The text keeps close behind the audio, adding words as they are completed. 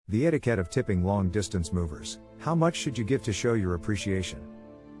The etiquette of tipping long-distance movers. How much should you give to show your appreciation?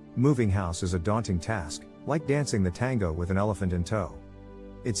 Moving house is a daunting task, like dancing the tango with an elephant in tow.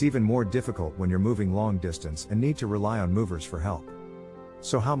 It's even more difficult when you're moving long distance and need to rely on movers for help.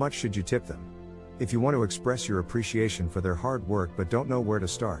 So how much should you tip them? If you want to express your appreciation for their hard work but don't know where to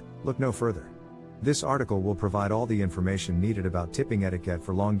start, look no further. This article will provide all the information needed about tipping etiquette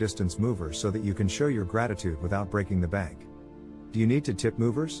for long-distance movers so that you can show your gratitude without breaking the bank. Do you need to tip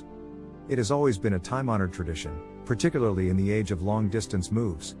movers? It has always been a time-honored tradition, particularly in the age of long-distance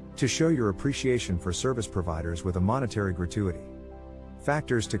moves, to show your appreciation for service providers with a monetary gratuity.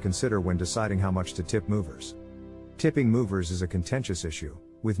 Factors to consider when deciding how much to tip movers. Tipping movers is a contentious issue,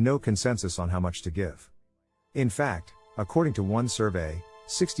 with no consensus on how much to give. In fact, according to one survey,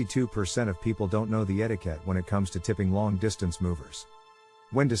 62% of people don't know the etiquette when it comes to tipping long-distance movers.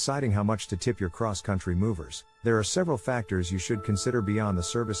 When deciding how much to tip your cross-country movers, there are several factors you should consider beyond the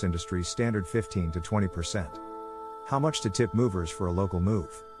service industry's standard 15 to 20%. How much to tip movers for a local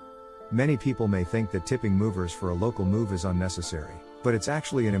move? Many people may think that tipping movers for a local move is unnecessary, but it's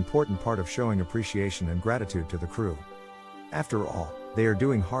actually an important part of showing appreciation and gratitude to the crew. After all, they are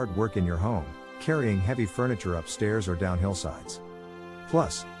doing hard work in your home, carrying heavy furniture upstairs or down hillsides.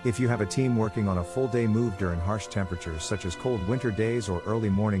 Plus, if you have a team working on a full-day move during harsh temperatures such as cold winter days or early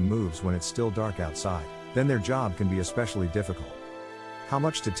morning moves when it's still dark outside, then their job can be especially difficult. How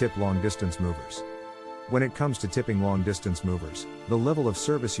much to tip long-distance movers? When it comes to tipping long-distance movers, the level of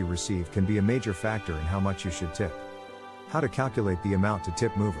service you receive can be a major factor in how much you should tip. How to calculate the amount to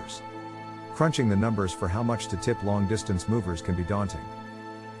tip movers? Crunching the numbers for how much to tip long-distance movers can be daunting.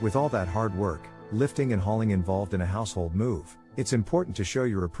 With all that hard work, lifting and hauling involved in a household move, it's important to show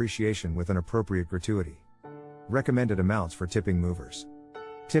your appreciation with an appropriate gratuity. Recommended amounts for tipping movers.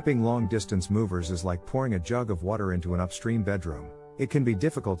 Tipping long-distance movers is like pouring a jug of water into an upstream bedroom. It can be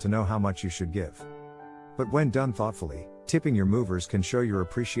difficult to know how much you should give. But when done thoughtfully, tipping your movers can show your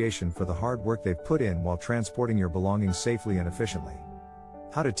appreciation for the hard work they've put in while transporting your belongings safely and efficiently.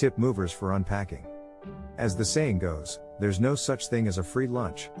 How to tip movers for unpacking. As the saying goes, there's no such thing as a free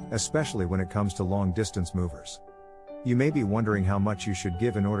lunch, especially when it comes to long-distance movers. You may be wondering how much you should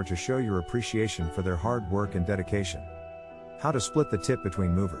give in order to show your appreciation for their hard work and dedication. How to split the tip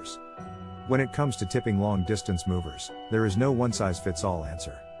between movers. When it comes to tipping long-distance movers, there is no one-size-fits-all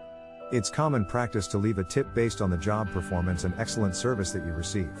answer. It's common practice to leave a tip based on the job performance and excellent service that you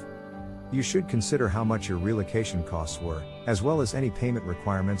receive. You should consider how much your relocation costs were, as well as any payment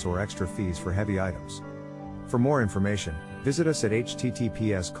requirements or extra fees for heavy items. For more information, visit us at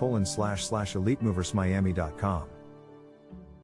https://elitemoversmiami.com.